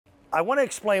I want to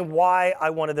explain why I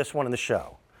wanted this one in the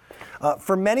show.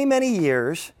 For many, many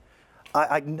years,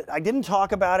 I didn't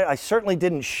talk about it. I certainly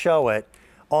didn't show it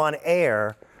on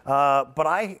air, but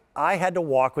I had to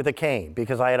walk with a cane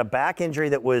because I had a back injury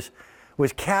that was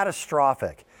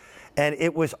catastrophic. And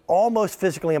it was almost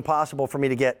physically impossible for me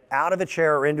to get out of a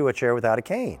chair or into a chair without a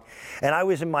cane. And I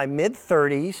was in my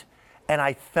mid-30s, and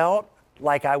I felt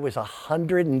like I was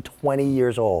 120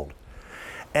 years old.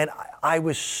 And I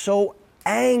was so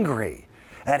angry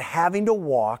at having to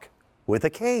walk with a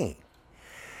cane.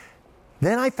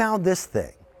 Then I found this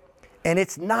thing, and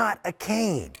it's not a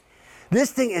cane.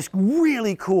 This thing is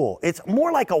really cool. It's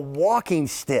more like a walking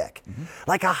stick,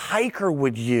 like a hiker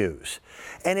would use.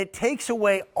 And it takes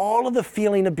away all of the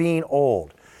feeling of being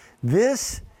old.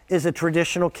 This is a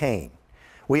traditional cane.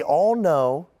 We all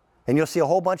know, and you'll see a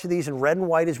whole bunch of these in red and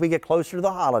white as we get closer to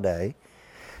the holiday.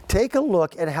 Take a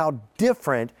look at how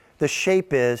different the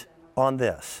shape is on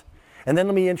this. And then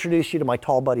let me introduce you to my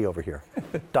tall buddy over here.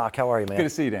 Doc, how are you, man? Good to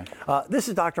see you, Dan. This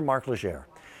is Dr. Mark Legere,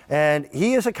 and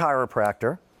he is a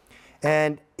chiropractor.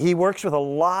 And he works with a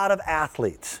lot of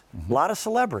athletes, a lot of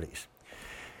celebrities.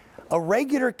 A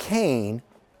regular cane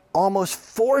almost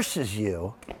forces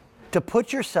you to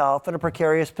put yourself in a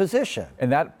precarious position.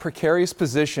 And that precarious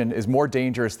position is more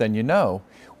dangerous than you know.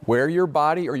 Where your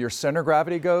body or your center of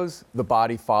gravity goes, the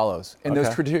body follows. In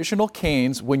those traditional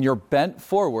canes, when you're bent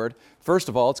forward, first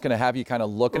of all, it's going to have you kind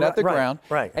of looking at the ground.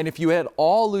 Right. And if you at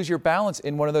all lose your balance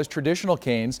in one of those traditional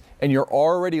canes and you're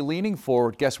already leaning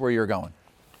forward, guess where you're going?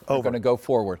 You're going to go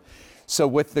forward. So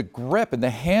with the grip and the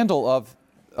handle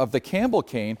of the Campbell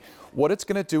cane, what it's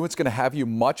going to do, it's going to have you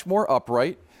much more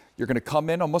upright. You're going to come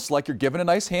in almost like you're giving a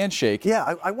nice handshake.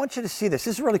 Yeah, I want you to see this.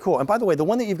 This is really cool. And by the way, the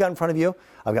one that you've got in front of you,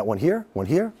 I've got one here, one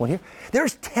here, one here.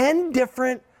 There's 10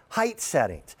 different height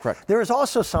settings. Correct. There is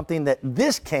also something that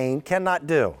this cane cannot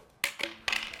do.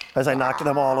 As I knocked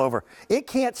them all over. It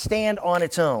can't stand on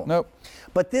its own. Nope.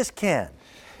 But this can.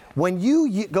 When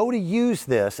you go to use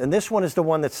this, and this one is the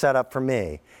one that's set up for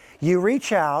me, you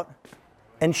reach out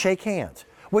and shake hands,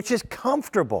 which is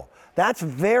comfortable. That's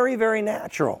very, very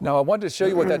natural. Now, I wanted to show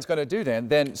you what that's going to do,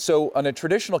 Dan. So on a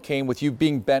traditional cane, with you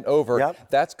being bent over,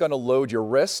 that's going to load your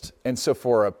wrist. And so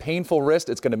for a painful wrist,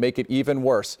 it's going to make it even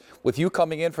worse. With you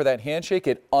coming in for that handshake,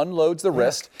 it unloads the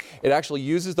wrist. It actually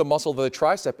uses the muscle of the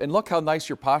tricep. And look how nice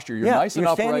your posture. You're nice and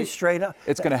upright. Standing straight up.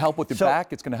 It's going to help with the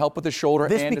back. It's going to help with the shoulder.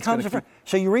 This and becomes it's going to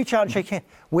so you reach out and shake hands.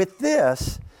 With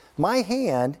this, my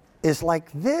hand is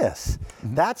like this.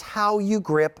 That's how you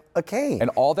grip a cane.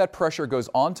 And all that pressure goes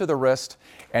onto the wrist,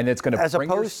 and it's going to bring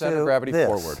your center of gravity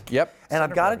forward. Yep. And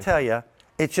I've got to tell you,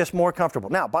 it's just more comfortable.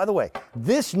 Now, by the way,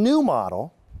 this new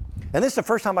model, and this is the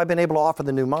first time I've been able to offer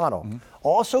the new model,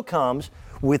 also comes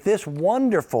with this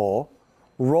wonderful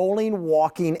rolling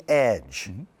walking edge.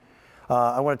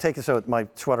 I want to take this so my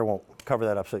sweater won't cover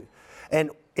that up. And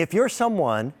if you're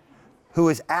someone who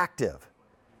is active,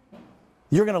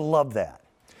 you're going to love that.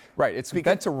 Right, it's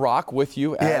meant to rock with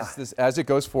you as it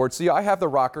goes forward. So I have the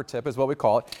rocker tip is what we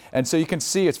call it. And so you can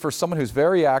see it's for someone who's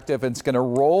very active, and it's going to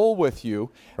roll with you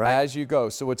as you go.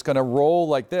 So it's going to roll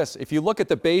like this. If you look at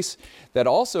the base that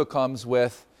also comes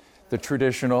with the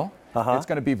traditional, it's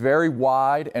going to be very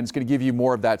wide, and it's going to give you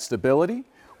more of that stability.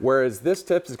 Whereas this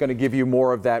tip is going to give you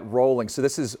more of that rolling. So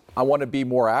this is, I want to be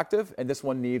more active, and this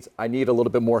one I need a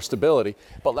little bit more stability.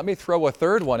 But let me throw a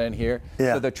third one in here.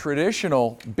 So the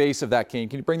traditional base of that cane,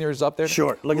 can you bring yours up there?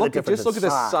 Sure. Look at the difference. Just look at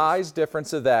the size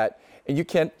difference of that. And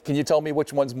can you tell me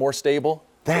which one's more stable?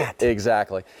 That.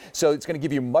 Exactly. So it's going to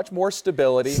give you much more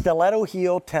stability. Stiletto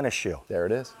heel tennis shoe. There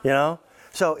it is. You know?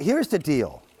 So here's the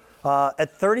deal.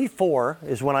 At 34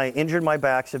 is when I injured my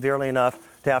back severely enough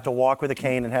to have to walk with a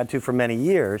cane and had to for many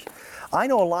years. I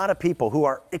know a lot of people who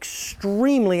are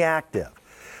extremely active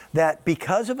that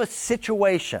because of a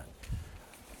situation,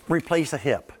 replace a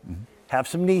hip, have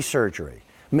some knee surgery,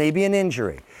 maybe an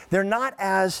injury. They're not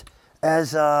as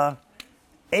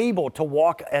able to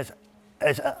walk as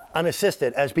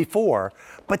unassisted as before,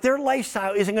 but their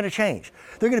lifestyle isn't going to change.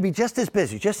 They're going to be just as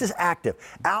busy, just as active,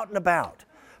 out and about.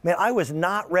 Man, I was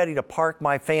not ready to park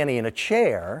my fanny in a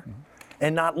chair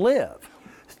and not live.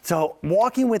 So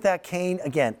walking with that cane,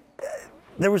 again,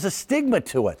 there was a stigma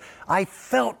to it. I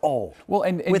felt old. Well,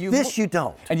 and with this, you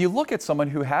don't. And you look at someone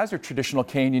who has a traditional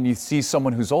cane and you see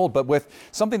someone who's old, but with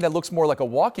something that looks more like a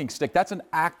walking stick, that's an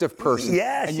active person.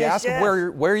 Yes, and you ask them,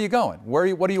 where are you going?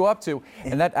 What are you up to?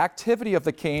 And that activity of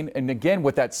the cane, and again,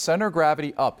 with that center of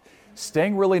gravity up,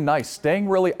 staying really nice, staying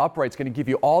really upright, it's going to give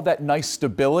you all that nice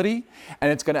stability,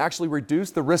 and it's going to actually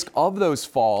reduce the risk of those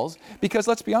falls, because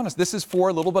let's be honest, this is for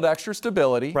a little bit extra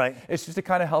stability. Right. It's just to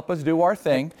kind of help us do our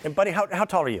thing. And buddy, how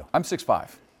tall are you? I'm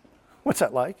 6'5". What's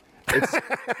that like?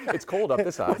 It's cold up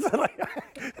this side.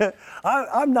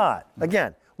 I'm not.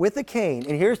 Again, with the cane,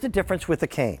 and here's the difference with the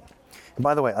cane. And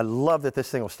by the way, I love that this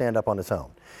thing will stand up on its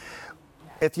own.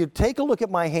 If you take a look at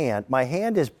my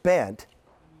hand is bent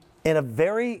in a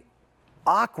very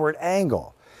awkward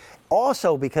angle.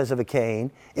 Also, because of a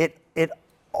cane, it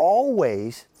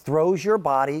always throws your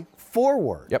body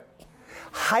forward. Yep.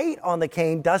 Height on the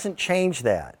cane doesn't change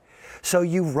that. So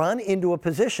you run into a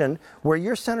position where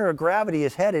your center of gravity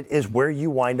is headed is where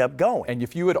you wind up going. And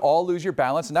if you would all lose your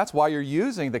balance, and that's why you're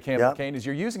using the Campbell cane, is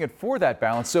you're using it for that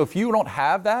balance. So if you don't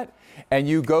have that and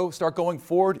you start going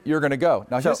forward, you're going to go.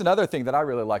 Now here's another thing that I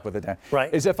really like with it,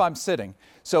 right, is if I'm sitting.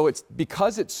 So it's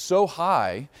because it's so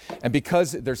high and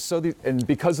because of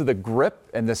the grip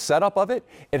and the setup of it,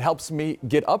 it helps me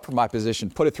get up from my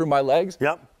position, put it through my legs,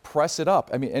 press it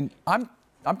up. I mean, and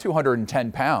I'm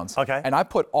 210 pounds. Okay. And I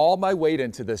put all my weight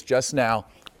into this just now,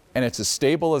 and it's as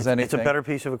stable as anything. It's a better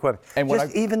piece of equipment. And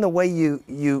just even the way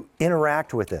you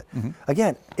interact with it. Mm-hmm.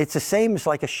 Again, it's the same as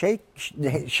like a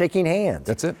shaking hands.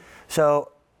 That's it.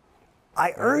 So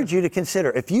I urge you to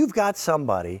consider, if you've got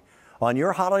somebody on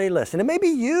your holiday list, and it may be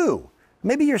you,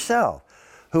 maybe yourself,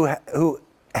 who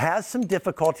has some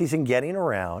difficulties in getting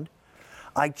around,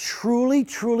 I truly,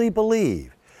 truly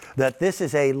believe that this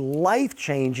is a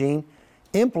life-changing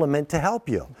implement to help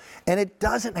you. And it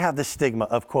doesn't have the stigma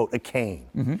of, quote, a cane.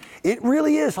 Mm-hmm. It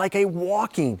really is like a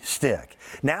walking stick.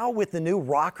 Now with the new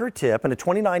rocker tip and the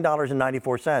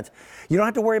 $29.94, you don't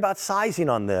have to worry about sizing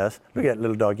on this. Look at that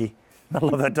little doggy. I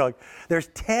love that dog. There's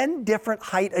 10 different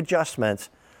height adjustments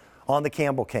on the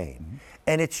Campbell cane. Mm-hmm.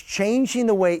 And it's changing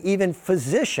the way even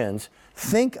physicians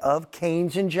think of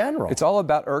canes in general. It's all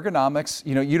about ergonomics.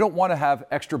 You know, you don't want to have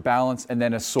extra balance and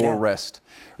then a sore wrist.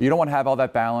 You don't want to have all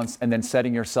that balance and then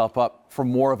setting yourself up for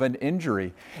more of an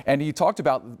injury. And you talked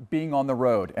about being on the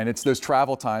road, and it's those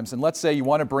travel times. And let's say you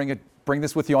want to bring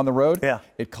this with you on the road. Yeah.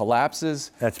 It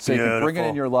collapses. That's so beautiful. You can bring it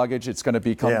in your luggage. It's going to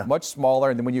become much smaller.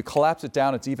 And then when you collapse it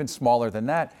down, it's even smaller than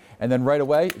that. And then right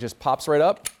away, it just pops right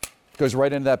up, goes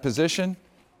right into that position.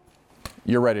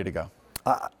 You're ready to go.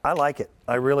 I like it.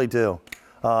 I really do.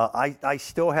 I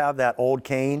still have that old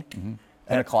cane. Mm-hmm.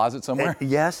 In a closet somewhere?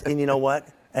 Yes, and you know what?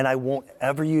 And I won't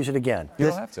ever use it again. You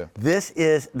don't have to. This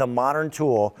is the modern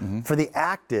tool for the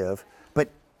active,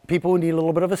 but people who need a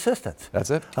little bit of assistance.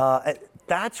 That's it.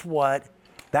 That's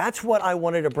what I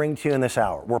wanted to bring to you in this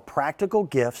hour. We're practical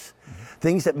gifts,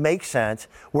 things that make sense.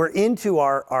 We're into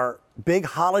our big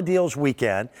holiday deals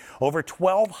weekend. Over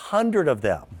 1,200 of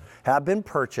them have been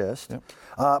purchased.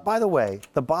 Yep. By the way,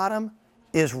 the bottom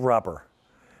is rubber.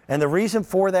 And the reason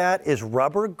for that is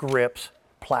rubber grips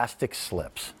plastic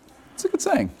slips. It's a good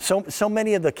saying. So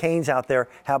many of the canes out there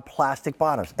have plastic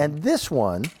bottoms. And this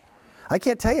one, I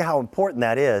can't tell you how important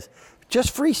that is.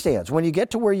 Just freestands. When you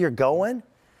get to where you're going,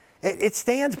 it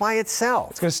stands by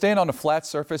itself. It's going to stand on a flat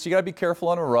surface. You got to be careful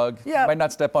on a rug. Yeah. You might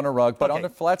not step on a rug, but on a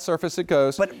flat surface it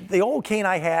goes. But the old cane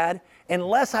I had,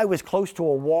 unless I was close to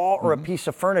a wall or a piece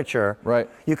of furniture,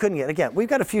 you couldn't get. Again, we've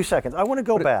got a few seconds. I want to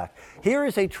go back. Here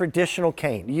is a traditional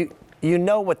cane. You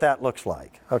know what that looks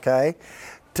like, okay?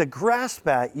 To grasp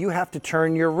that, you have to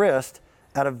turn your wrist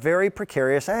at a very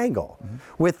precarious angle.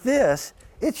 With this,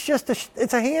 it's just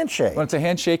it's a handshake. Well, it's a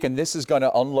handshake, and this is going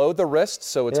to unload the wrist,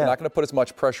 so it's not going to put as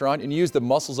much pressure on. And you use the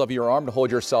muscles of your arm to hold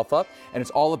yourself up, and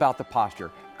it's all about the posture.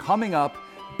 Coming up,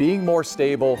 being more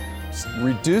stable,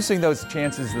 reducing those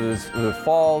chances of the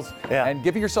falls, and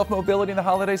giving yourself mobility in the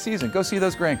holiday season. Go see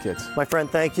those grandkids. My friend,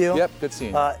 thank you. Yep, good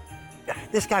seeing you.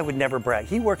 This guy would never brag.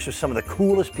 He works with some of the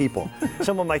coolest people,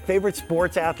 some of my favorite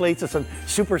sports athletes and some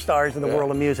superstars in the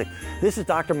world of music. This is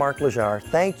Dr. Mark Lajar.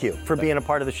 Thank you for being a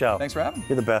part of the show. Thanks for having me.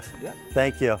 You're the best. Yeah.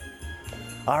 Thank you.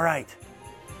 All right,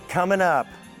 coming up,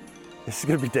 this is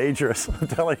going to be dangerous. I'm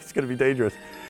telling you, it's going to be dangerous.